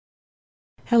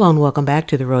Hello and welcome back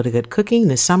to the Road to Good Cooking.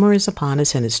 The summer is upon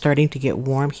us and it's starting to get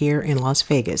warm here in Las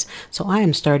Vegas. So I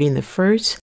am starting the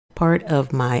first part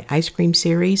of my ice cream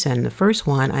series, and the first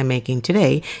one I'm making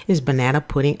today is banana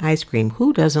pudding ice cream.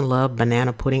 Who doesn't love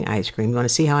banana pudding ice cream? You want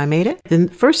to see how I made it? The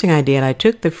first thing I did, I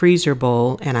took the freezer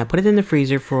bowl and I put it in the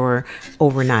freezer for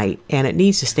overnight, and it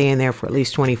needs to stay in there for at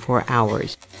least 24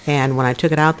 hours. And when I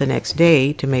took it out the next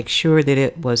day to make sure that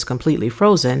it was completely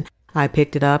frozen, I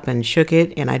picked it up and shook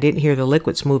it, and I didn't hear the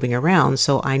liquids moving around,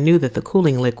 so I knew that the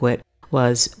cooling liquid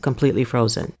was completely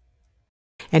frozen.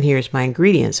 And here's my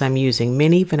ingredients. I'm using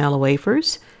mini vanilla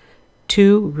wafers,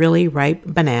 2 really ripe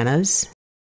bananas,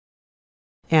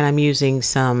 and I'm using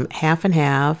some half and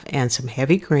half and some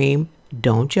heavy cream.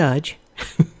 Don't judge.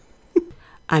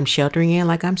 I'm sheltering in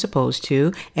like I'm supposed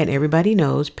to, and everybody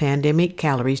knows pandemic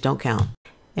calories don't count.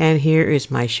 And here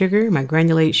is my sugar, my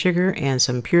granulated sugar, and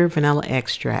some pure vanilla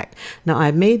extract. Now,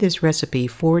 I've made this recipe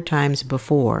 4 times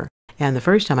before, and the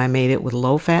first time I made it with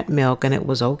low-fat milk, and it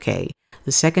was okay.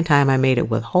 The second time I made it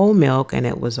with whole milk, and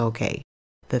it was okay.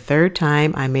 The third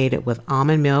time I made it with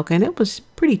almond milk, and it was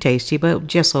pretty tasty, but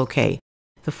just okay.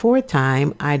 The fourth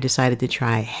time I decided to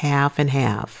try half and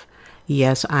half.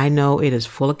 Yes, I know it is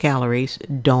full of calories.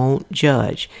 Don't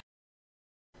judge.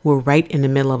 We're right in the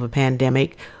middle of a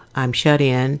pandemic. I'm shut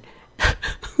in,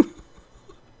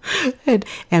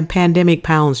 and pandemic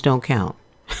pounds don't count.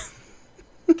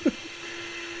 All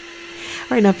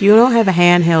right, now if you don't have a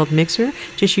handheld mixer,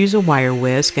 just use a wire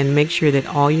whisk and make sure that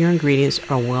all your ingredients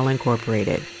are well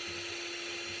incorporated.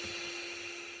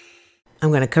 I'm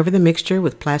going to cover the mixture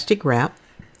with plastic wrap,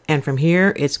 and from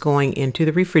here it's going into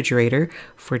the refrigerator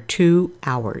for 2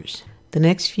 hours. The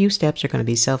next few steps are going to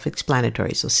be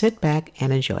self-explanatory, so sit back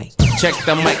and enjoy. Check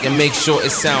the mic and make sure it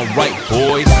sound right,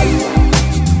 boys.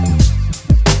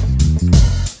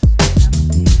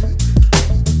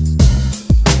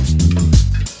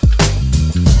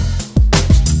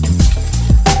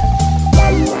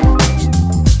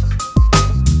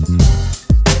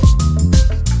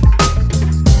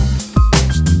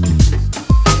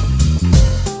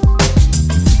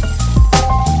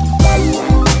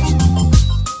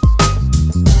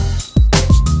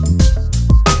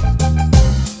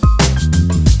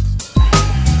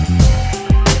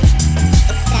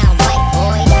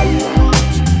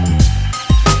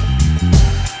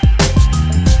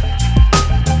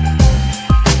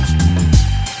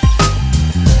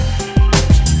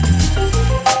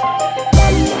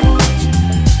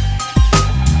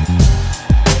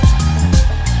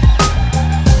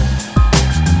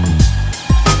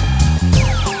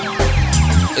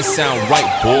 It sound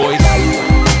right, boys.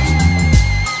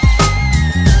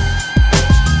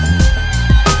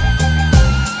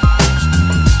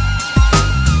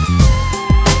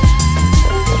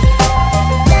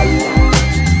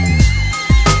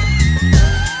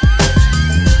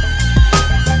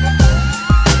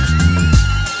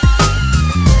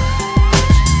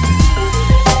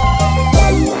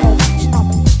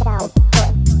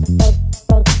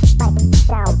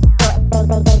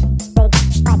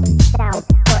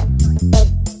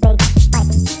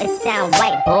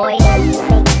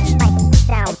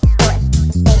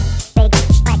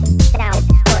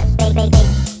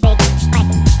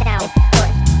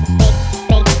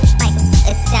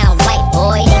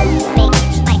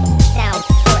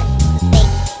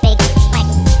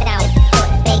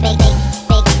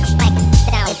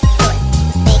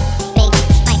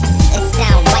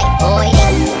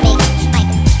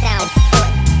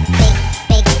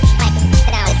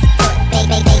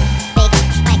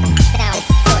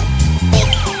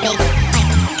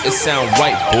 Sound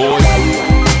right, boys.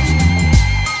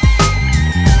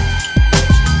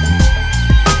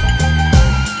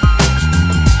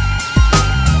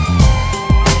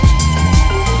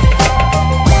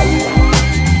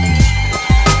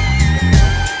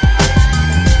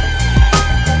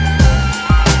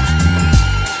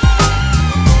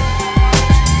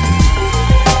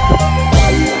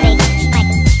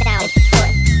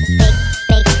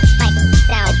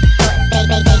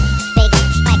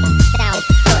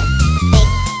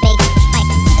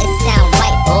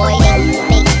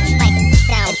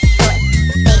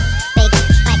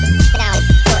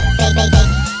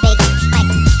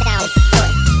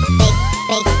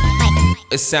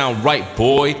 It sound right,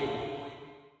 boy.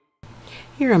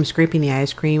 Here I'm scraping the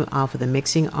ice cream off of the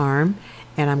mixing arm,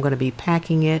 and I'm going to be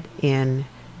packing it in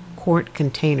quart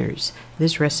containers.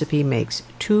 This recipe makes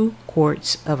 2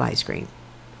 quarts of ice cream.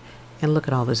 And look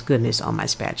at all this goodness on my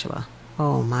spatula.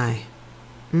 Oh my.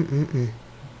 I'm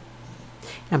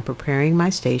preparing my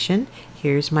station.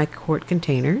 Here's my quart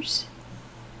containers.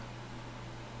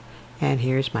 And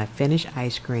here's my finished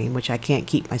ice cream, which I can't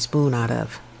keep my spoon out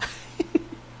of.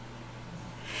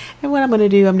 And what I'm going to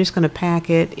do, I'm just going to pack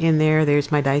it in there.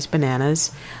 There's my diced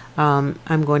bananas.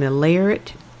 I'm going to layer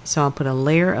it. So I'll put a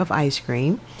layer of ice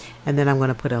cream, and then I'm going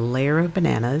to put a layer of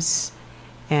bananas,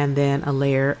 and then a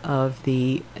layer of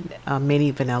the mini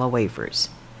vanilla wafers.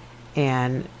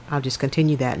 And I'll just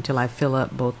continue that until I fill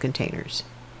up both containers.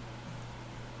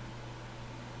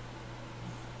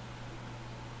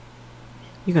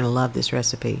 You're going to love this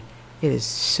recipe. It is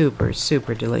super,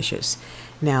 super delicious.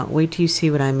 Now, wait till you see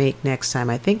what I make next time.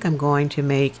 I think I'm going to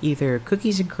make either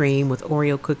cookies and cream with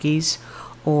Oreo cookies,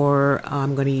 or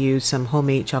I'm going to use some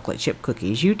homemade chocolate chip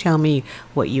cookies. You tell me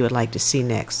what you would like to see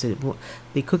next.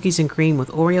 The cookies and cream with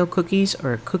Oreo cookies,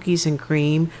 or cookies and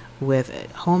cream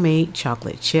with homemade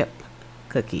chocolate chip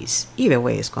cookies. Either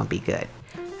way, it's going to be good.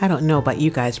 I don't know about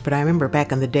you guys, but I remember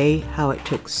back in the day how it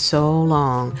took so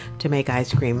long to make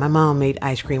ice cream. My mom made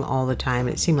ice cream all the time,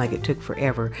 and it seemed like it took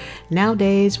forever.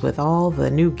 Nowadays, with all the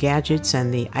new gadgets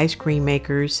and the ice cream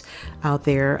makers out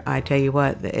there, I tell you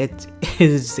what, it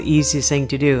is the easiest thing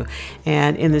to do.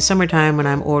 And in the summertime, when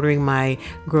I'm ordering my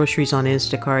groceries on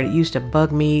Instacart, it used to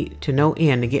bug me to no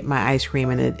end to get my ice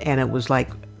cream, and it was like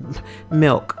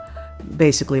milk,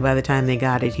 basically, by the time they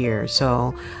got it here.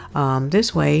 So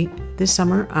this way, this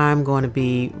summer, I'm going to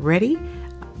be ready.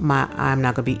 I'm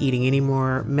not going to be eating any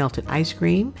more melted ice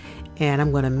cream, and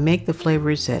I'm going to make the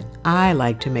flavors that I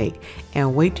like to make.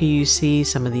 And wait till you see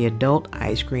some of the adult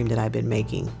ice cream that I've been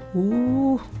making.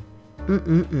 Ooh,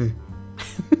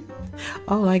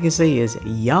 all I can say is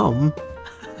yum.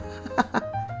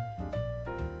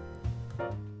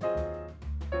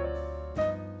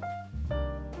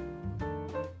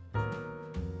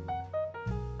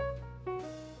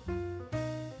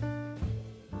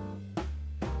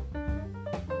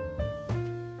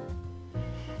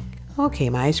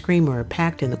 Okay, my ice cream are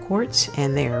packed in the quarts,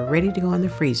 and they are ready to go in the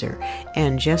freezer.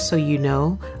 And just so you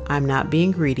know, I'm not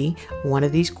being greedy. One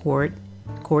of these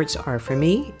quarts are for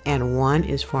me, and one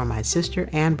is for my sister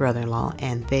and brother-in-law,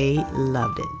 and they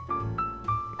loved it.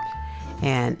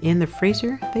 And in the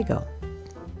freezer they go.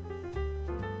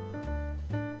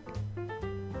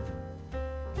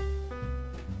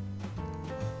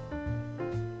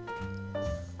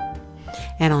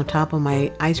 And on top of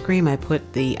my ice cream, I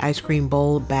put the ice cream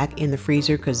bowl back in the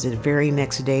freezer because the very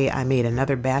next day I made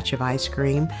another batch of ice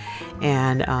cream.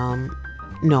 And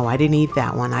no, I didn't eat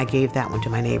that one. I gave that one to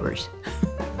my neighbors.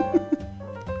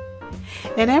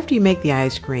 And after you make the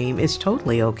ice cream, it's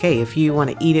totally okay. If you want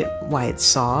to eat it while it's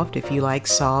soft, if you like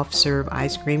soft serve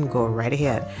ice cream, go right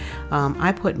ahead.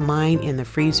 I put mine in the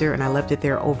freezer and I left it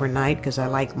there overnight because I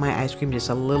like my ice cream just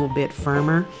a little bit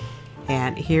firmer.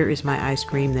 And here is my ice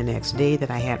cream the next day that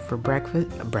I had for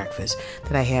breakfast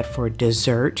that I had for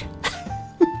dessert.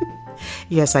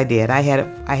 Yes, I did. I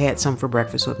had some for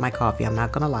breakfast with my coffee. I'm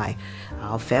not gonna lie.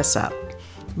 I'll fess up.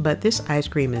 But this ice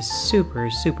cream is super,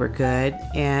 super good,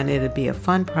 and it'd be a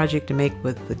fun project to make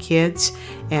with the kids,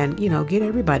 and you know, get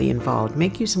everybody involved.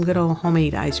 Make you some good old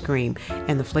homemade ice cream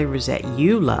and the flavors that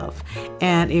you love.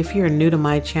 And if you're new to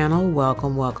my channel,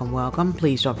 welcome, welcome, welcome.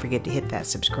 Please don't forget to hit that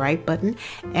subscribe button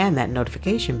and that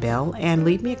notification bell, and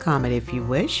leave me a comment if you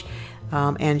wish,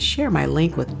 and share my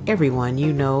link with everyone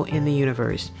you know in the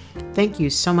universe. Thank you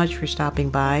so much for stopping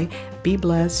by. Be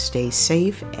blessed, stay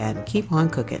safe, and keep on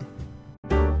cooking.